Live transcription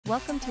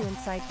Welcome to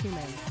Inside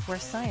Human, where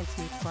science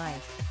meets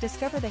life.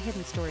 Discover the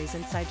hidden stories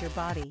inside your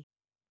body.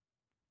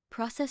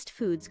 Processed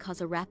foods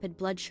cause a rapid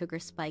blood sugar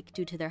spike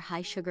due to their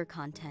high sugar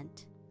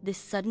content. This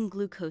sudden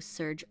glucose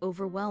surge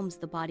overwhelms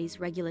the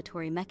body's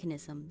regulatory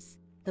mechanisms.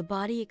 The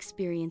body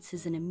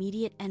experiences an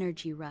immediate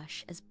energy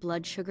rush as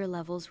blood sugar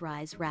levels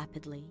rise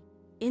rapidly.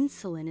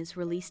 Insulin is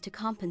released to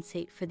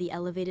compensate for the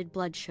elevated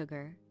blood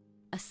sugar.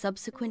 A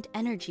subsequent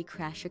energy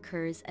crash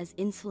occurs as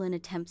insulin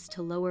attempts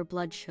to lower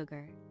blood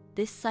sugar.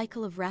 This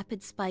cycle of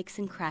rapid spikes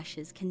and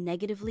crashes can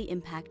negatively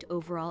impact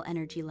overall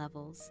energy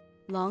levels.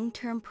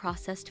 Long-term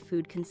processed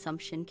food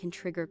consumption can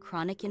trigger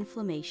chronic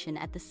inflammation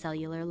at the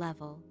cellular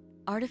level.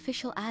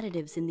 Artificial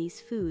additives in these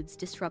foods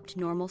disrupt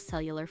normal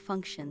cellular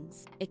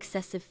functions.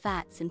 Excessive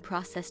fats in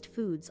processed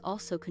foods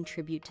also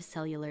contribute to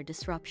cellular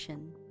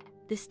disruption.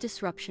 This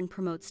disruption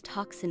promotes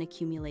toxin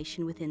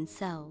accumulation within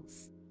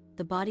cells.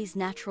 The body's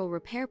natural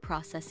repair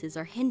processes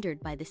are hindered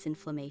by this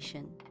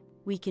inflammation.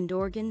 Weakened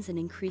organs and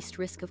increased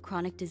risk of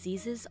chronic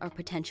diseases are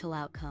potential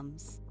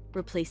outcomes.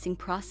 Replacing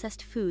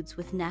processed foods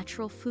with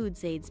natural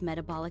foods aids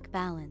metabolic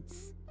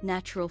balance.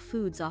 Natural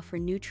foods offer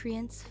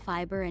nutrients,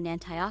 fiber, and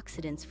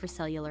antioxidants for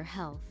cellular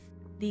health.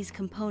 These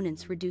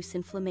components reduce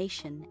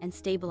inflammation and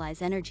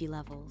stabilize energy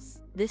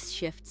levels. This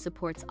shift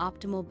supports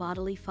optimal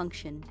bodily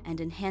function and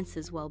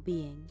enhances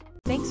well-being.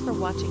 Thanks for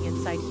watching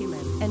Inside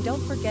Human, and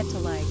don't forget to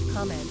like,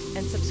 comment,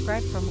 and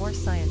subscribe for more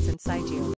science inside you.